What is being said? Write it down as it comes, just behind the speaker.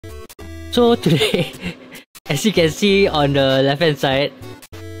So today, as you can see on the left hand side,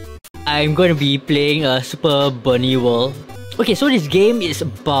 I'm going to be playing a Super Bernie World. Okay, so this game is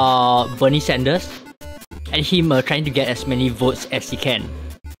about Bernie Sanders and him trying to get as many votes as he can.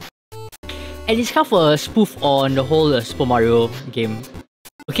 And it's kind of a spoof on the whole Super Mario game.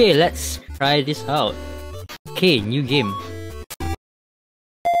 Okay, let's try this out. Okay, new game.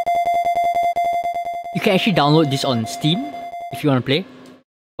 You can actually download this on Steam if you want to play,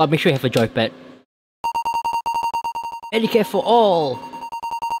 but make sure you have a joypad. Medicare for all!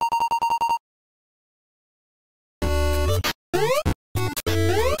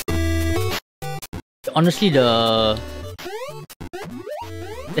 Honestly, the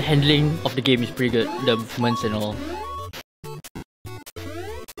handling of the game is pretty good, the movements and all.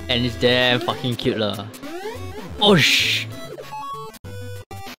 And it's damn fucking cute lah. Oh shh!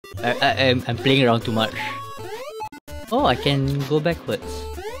 I'm playing around too much. Oh, I can go backwards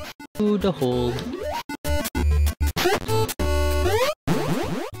to the hole.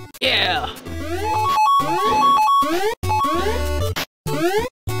 Yeah!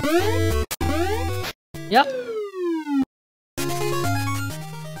 Yep.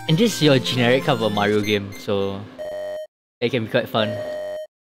 And this is your generic kind of a Mario game, so it can be quite fun.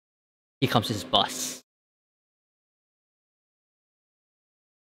 Here comes his boss.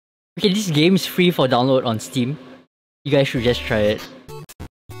 Okay, this game is free for download on Steam. You guys should just try it.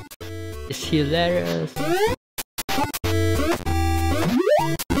 It's hilarious.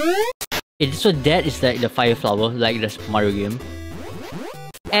 Okay, so that is like the fire flower, like the Super Mario game.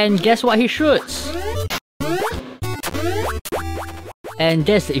 And guess what he shoots? And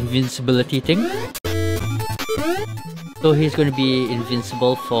there's the invincibility thing. So he's gonna be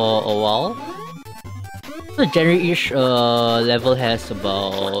invincible for a while. So generally each level has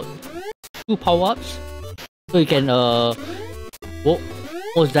about 2 power-ups. So you can whoa,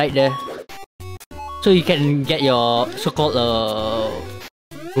 almost died there. So you can get your so-called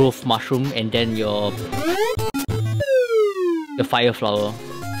growth mushroom and then your fire flower.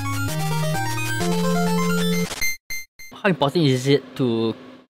 How important is it to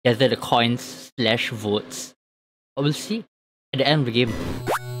gather the coins / votes? We'll see at the end of the game.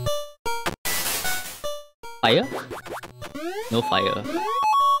 Fire? No fire.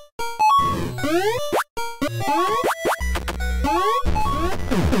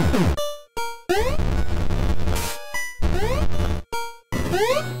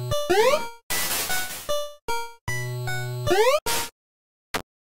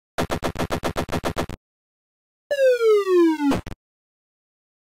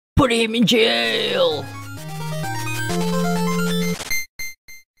 Put him in jail!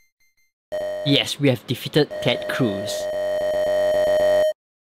 Yes, we have defeated Ted Cruz.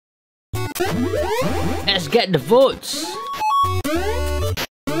 Let's get the votes!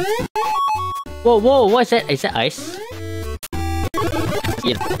 Whoa, whoa, what is that? Is that ice?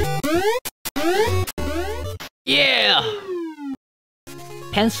 Yeah. Yeah!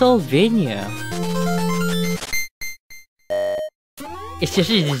 Pennsylvania. It's just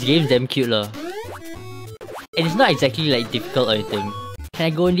this game's damn cute lah. And it's not exactly like difficult or anything. Can I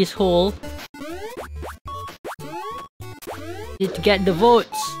go in this hole? Need to get the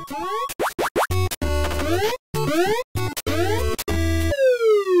votes.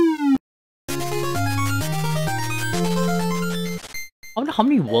 I wonder how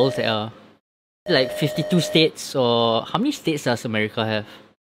many worlds there are. Like 52 states, or how many states does America have?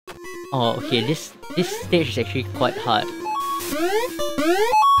 Oh, okay, this stage is actually quite hard.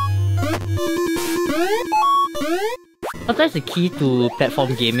 Sometimes the key to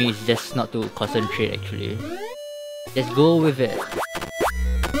platform gaming is just not to concentrate actually. Just go with it.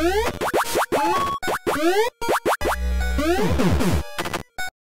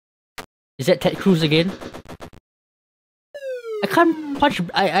 Is that Ted Cruz again? I can't punch...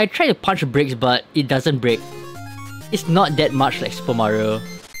 I try to punch brakes but it doesn't break. It's not that much like Super Mario.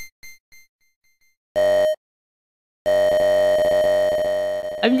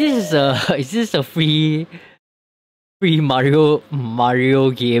 I mean, this is a... is this a free Mario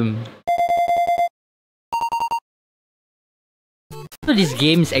game? So this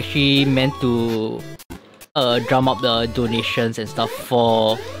game is actually meant to drum up the donations and stuff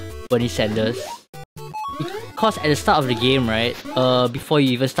for Bernie Sanders. Because at the start of the game, right, before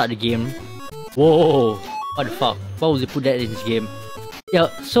you even start the game, whoa, what the fuck? Why would they put that in this game? Yeah,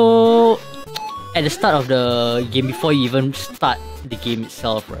 so at the start of the game, before you even start the game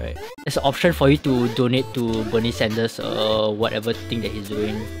itself, right, there's an option for you to donate to Bernie Sanders or whatever thing that he's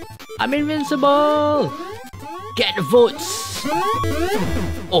doing. I'm invincible! Get the votes!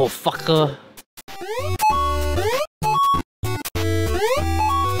 Oh, fucker.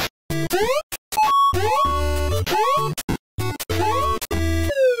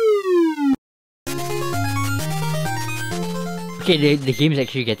 Okay, the game is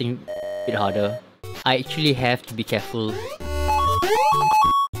actually getting a bit harder. I actually have to be careful. I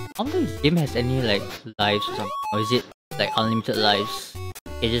don't think this game has any like lives or something, or is it like unlimited lives? You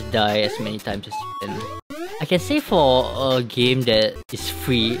can just die as many times as you can. I can say for a game that is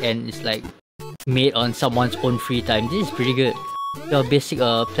free and is like made on someone's own free time, this is pretty good. Your basic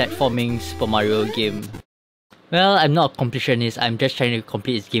platforming Super Mario game. Well, I'm not a completionist, I'm just trying to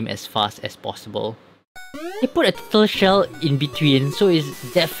complete this game as fast as possible. They put a turtle shell in between, so it's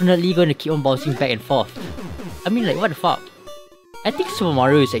definitely going to keep on bouncing back and forth. I mean, like, what the fuck? I think Super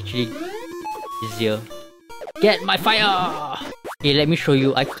Mario is actually easier. Get my fire! Okay, let me show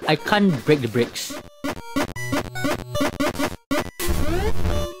you. I can't break the bricks.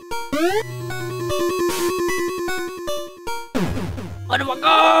 What the fuck?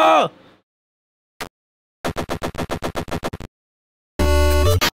 Oh!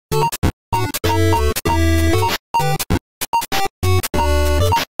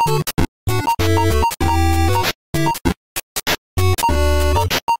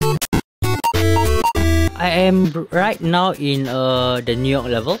 I am right now in the New York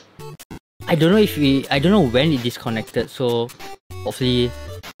level. I don't know when it disconnected, so hopefully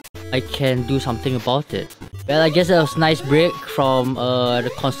I can do something about it. Well, I guess that was a nice break from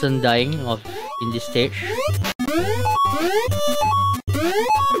the constant dying in this stage.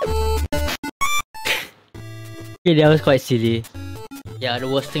 Okay, that was quite silly. Yeah, the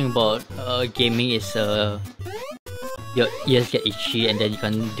worst thing about gaming is your ears get itchy and then you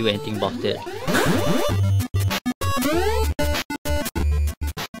can't do anything about it.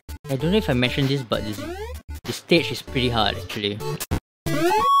 I don't know if I mentioned this, but this stage is pretty hard actually.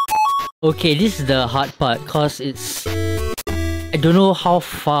 Okay, this is the hard part cause it's... I don't know how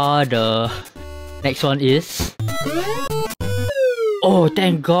far the next one is. Oh,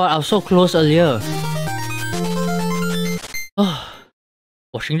 thank god, I was so close earlier. Oh,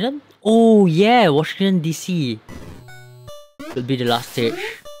 Washington? Oh yeah, Washington DC. Will be the last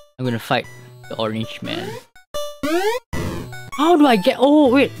stage. I'm gonna fight the orange man. How do I get... Oh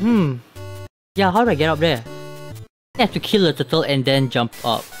wait, yeah, how do I get up there? I have to kill the turtle and then jump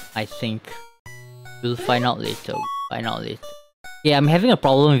up, I think. We'll find out later. Yeah, I'm having a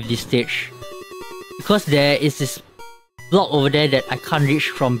problem with this stage. Because there is this block over there that I can't reach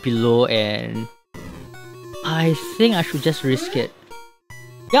from below and... I think I should just risk it.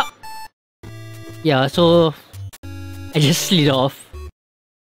 Yeah! Yeah, so... I just slid off.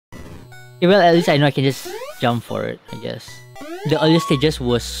 Okay, well, at least I know I can just jump for it, I guess. The earlier stages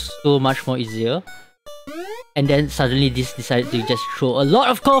was so much more easier. And then suddenly this decided to just throw a lot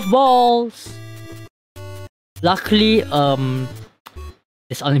of curveballs! Luckily,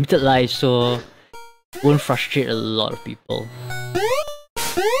 there's unlimited lives, so it won't frustrate a lot of people.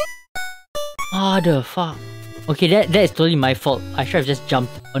 Ah, the fuck. Okay, that is totally my fault. I should have just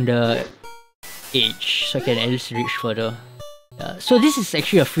jumped on the edge so I can at least reach further. Yeah. So this is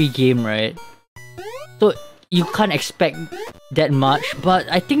actually a free game, right? So you can't expect that much, but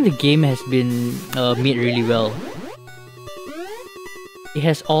I think the game has been made really well. It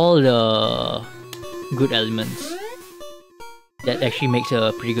has all the good elements that actually makes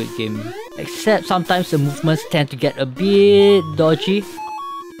a pretty good game. Except sometimes the movements tend to get a bit dodgy.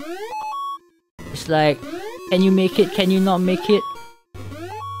 It's like, can you make it? Can you not make it?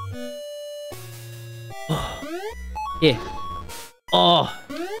 Yeah. Oh,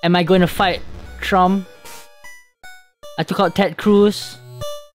 am I going to fight Trump? I took out Ted Cruz.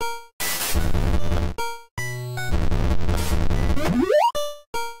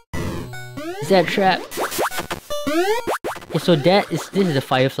 Is that a trap? Okay, so this is the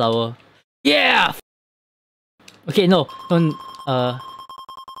fire flower. Yeah! Okay, no, don't,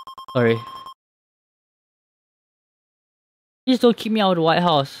 sorry. Please don't keep me out of the White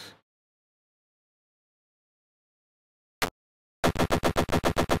House.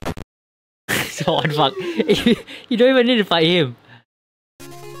 So what the fuck? You don't even need to fight him.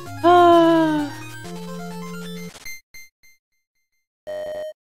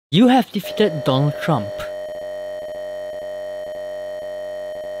 You have defeated Donald Trump.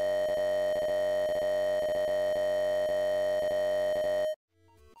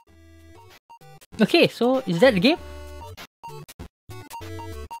 Okay, so is that the game?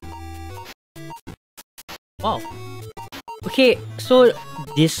 Wow. Okay, so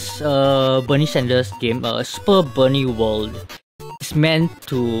this Bernie Sanders game, Super Bernie World, is meant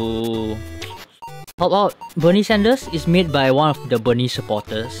to help out Bernie Sanders. Is made by one of the Bernie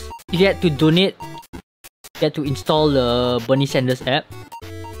supporters. You get to donate, you get to install the Bernie Sanders app.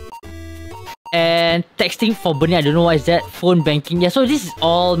 And texting for Bernie, I don't know what is that, phone banking. Yeah, so this is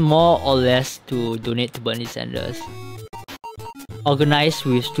all more or less to donate to Bernie Sanders. organized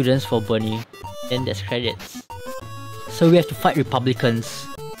with students for Bernie. Then there's credits. So we have to fight Republicans.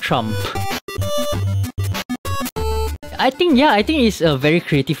 Trump. I think it's a very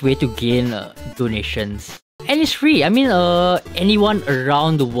creative way to gain donations. And it's free. I mean, anyone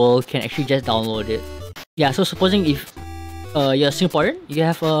around the world can actually just download it. Yeah, so supposing if you're Singaporean, you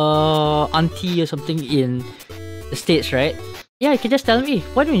have a auntie or something in the States, right? Yeah, you can just tell me,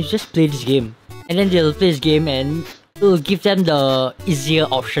 why don't you just play this game? And then they'll play this game and it'll give them the easier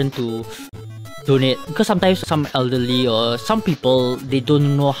option to donate. Because sometimes some elderly or some people, they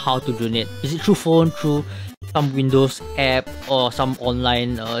don't know how to donate. Is it through phone, through some Windows app or some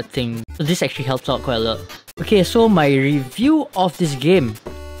online thing? So this actually helps out quite a lot. Okay, so my review of this game.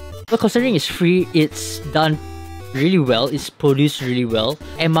 Well, considering it's free, it's done really well. It's produced really well.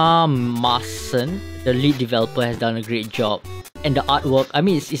 Emma Marson, the lead developer, has done a great job. And the artwork, I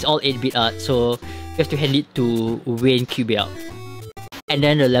mean, it's all 8-bit art, so you have to hand it to Wayne Kubiak. And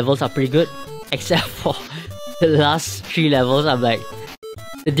then the levels are pretty good, except for the last 3 levels. I'm like,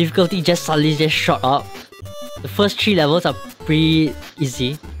 the difficulty just suddenly just shot up. The first 3 levels are pretty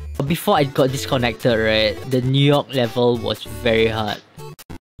easy. Before I got disconnected, right, the New York level was very hard.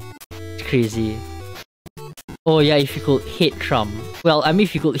 It's crazy. Oh yeah, if you could hit Trump. Well, I mean,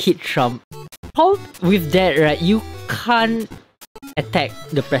 if you could hit Trump, with that, right, you can't attack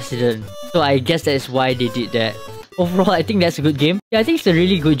the president. So I guess that's why they did that. Overall, I think that's a good game. Yeah, I think it's a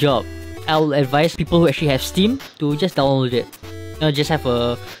really good job. I'll advise people who actually have Steam to just download it. You know, just have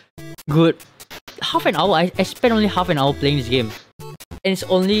a good half an hour. I spent only half an hour playing this game. And it's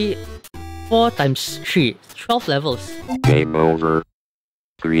only 4 times 3, 12 levels. Game over.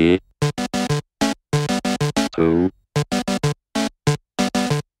 3, 2,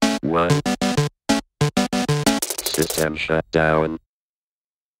 1. System shut down.